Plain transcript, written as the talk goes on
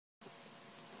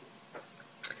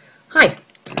Hi,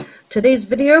 today's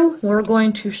video we're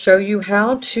going to show you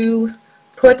how to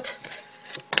put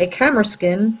a camera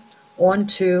skin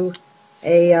onto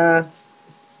a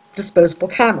disposable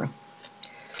camera.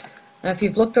 Now if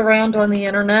you've looked around on the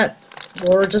internet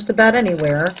or just about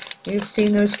anywhere, you've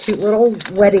seen those cute little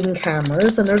wedding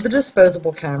cameras, and they're the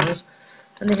disposable cameras,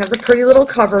 and they have the pretty little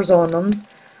covers on them,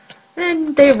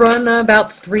 and they run about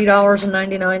 $3.99,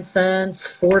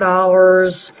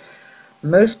 $4.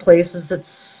 Most places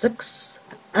it's $6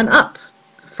 and up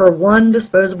for one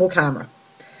disposable camera.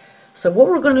 So what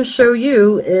we're going to show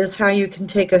you is how you can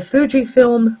take a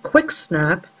Fujifilm quick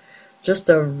snap, just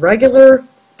a regular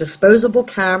disposable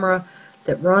camera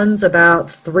that runs about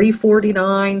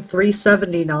 $3.49,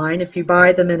 $3.79 if you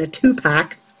buy them in a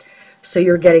 2-pack, so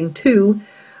you're getting two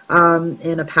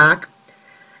in a pack,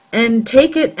 and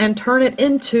take it and turn it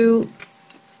into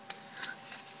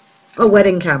a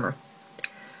wedding camera.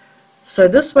 So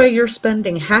this way you're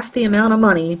spending half the amount of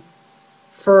money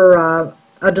for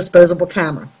a disposable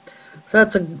camera. So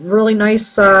that's a really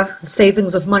nice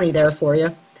savings of money there for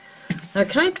you.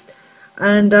 Okay,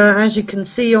 and as you can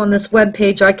see on this web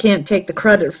page, I can't take the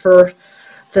credit for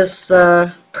this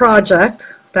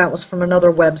project. That was from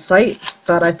another website,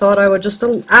 but I thought I would just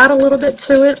add a little bit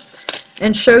to it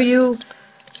and show you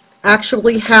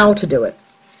actually how to do it.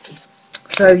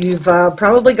 So you've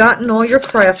probably gotten all your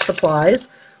craft supplies.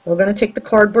 We're going to take the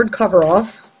cardboard cover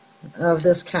off of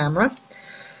this camera,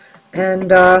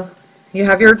 and you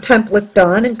have your template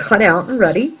done and cut out and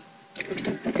ready.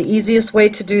 The easiest way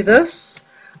to do this,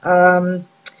 I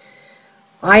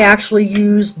actually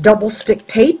use double stick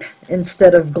tape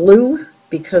instead of glue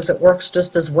because it works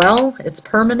just as well. It's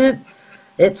permanent,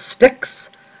 it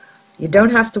sticks, you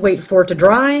don't have to wait for it to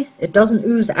dry, it doesn't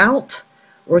ooze out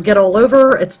or get all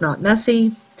over, it's not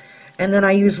messy. And then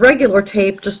I use regular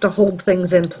tape just to hold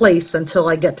things in place until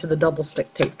I get to the double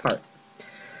stick tape part.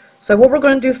 So what we're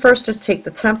going to do first is take the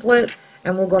template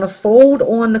and we're going to fold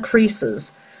on the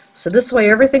creases. So this way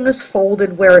everything is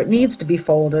folded where it needs to be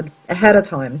folded ahead of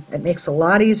time. It makes it a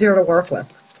lot easier to work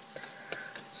with.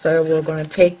 So we're going to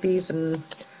take these and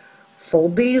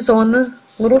fold these on the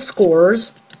little scores.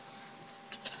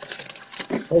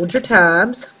 Fold your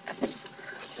tabs.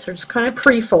 So just kind of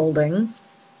pre-folding.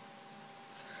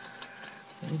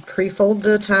 Pre-fold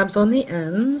the tabs on the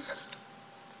ends.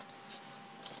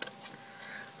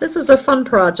 This is a fun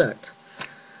project,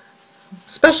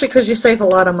 especially because you save a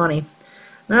lot of money.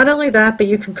 Not only that, but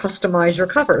you can customize your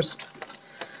covers.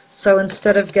 So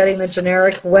instead of getting the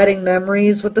generic wedding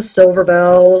memories with the silver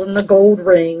bells and the gold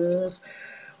rings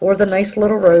or the nice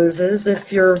little roses,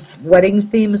 if your wedding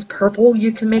theme is purple,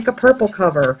 you can make a purple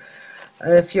cover.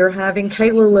 If you're having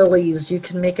Kayla lilies, you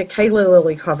can make a Kayla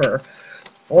lily cover.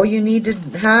 All you need to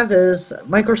have is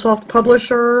Microsoft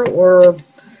Publisher or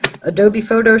Adobe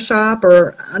Photoshop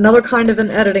or another kind of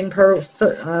an editing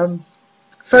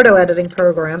photo editing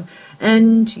program,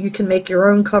 and you can make your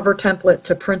own cover template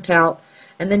to print out,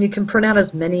 and then you can print out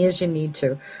as many as you need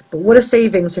to. But what a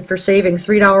savings if you're saving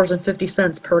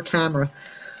 $3.50 per camera.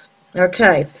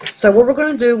 Okay, so what we're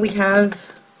going to do, we have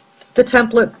the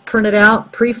template printed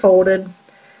out, pre-folded,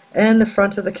 and the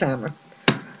front of the camera.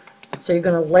 So you're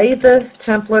going to lay the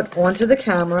template onto the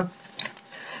camera,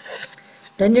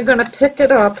 then you're going to pick it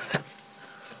up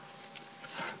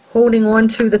holding on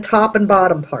to the top and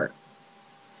bottom part.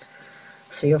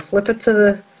 So you'll flip it to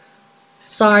the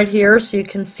side here so you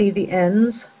can see the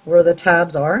ends where the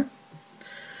tabs are.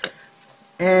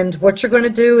 And what you're going to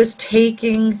do is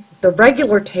taking the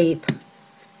regular tape,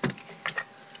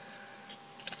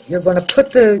 you're going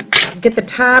to get the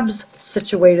tabs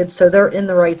situated so they're in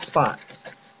the right spot.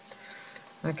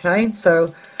 Okay,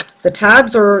 so the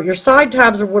tabs are, your side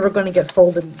tabs are what are going to get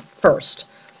folded first.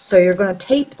 So you're going to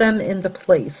tape them into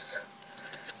place.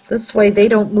 This way they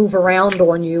don't move around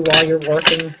on you while you're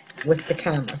working with the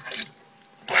camera.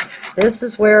 This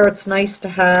is where it's nice to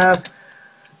have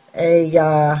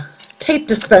a tape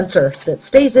dispenser that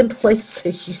stays in place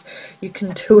so you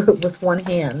can do it with one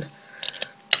hand.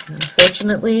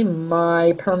 Unfortunately,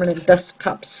 my permanent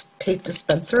desktop tape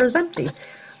dispenser is empty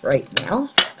right now.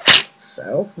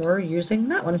 So we're using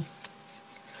that one.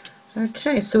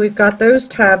 Okay, so we've got those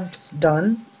tabs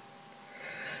done.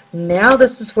 Now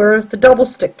this is where the double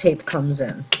stick tape comes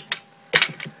in.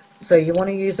 So you want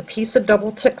to use a piece of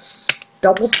double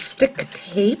stick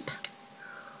tape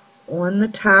on the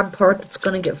tab part that's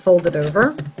going to get folded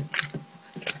over.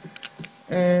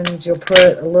 And you'll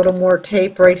put a little more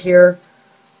tape right here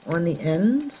on the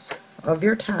ends of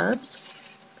your tabs.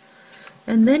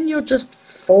 And then you'll just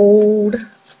fold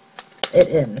it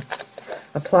in.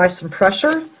 Apply some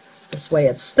pressure, this way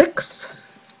it sticks,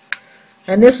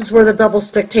 And this is where the double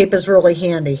stick tape is really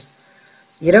handy.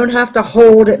 You don't have to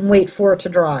hold it and wait for it to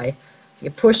dry. You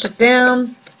push it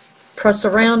down, press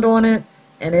around on it,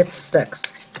 and it sticks.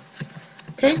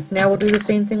 Okay, now we'll do the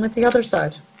same thing with the other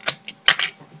side.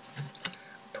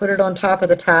 Put it on top of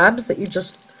the tabs that you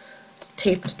just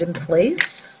taped in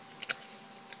place.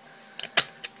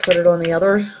 Put it on the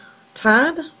other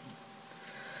tab.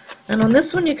 And on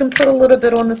this one you can put a little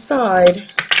bit on the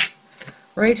side,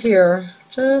 right here,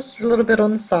 just a little bit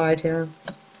on the side here.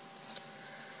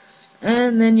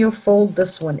 And then you'll fold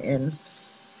this one in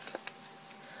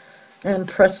and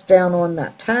press down on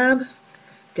that tab,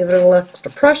 give it a little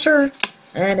extra pressure,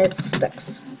 and it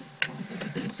sticks.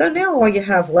 So now all you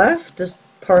have left is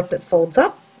the part that folds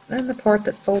up and the part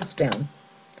that folds down.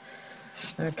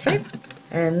 Okay,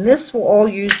 and this will all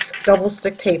use double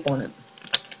stick tape on it.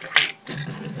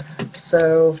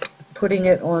 So putting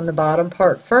it on the bottom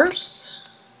part first,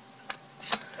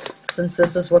 since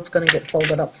this is what's going to get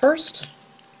folded up first.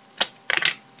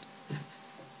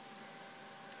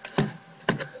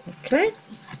 Okay,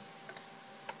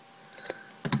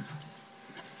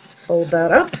 fold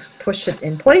that up, push it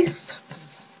in place,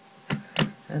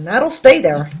 and that'll stay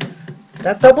there.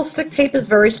 That double stick tape is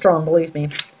very strong, believe me.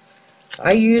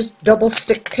 I used double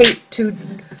stick tape to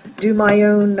do my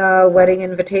own wedding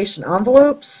invitation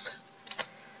envelopes,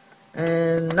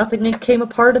 and nothing came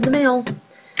apart in the mail.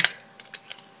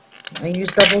 I use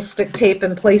double stick tape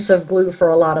in place of glue for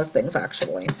a lot of things,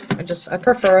 actually. I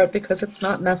prefer it because it's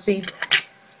not messy.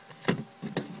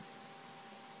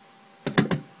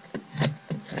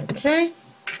 Okay,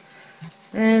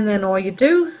 and then all you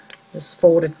do is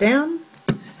fold it down,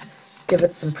 give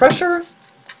it some pressure,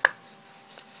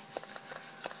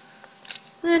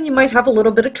 and you might have a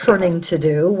little bit of trimming to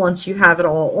do once you have it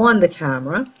all on the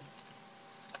camera.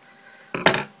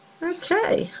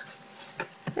 Okay,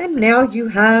 and now you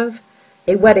have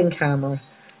a wedding camera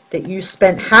that you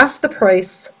spent half the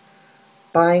price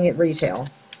buying at retail.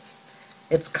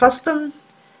 It's custom,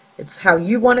 it's how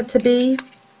you want it to be,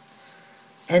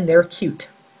 and they're cute.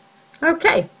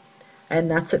 Okay,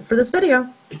 and that's it for this video.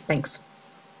 Thanks.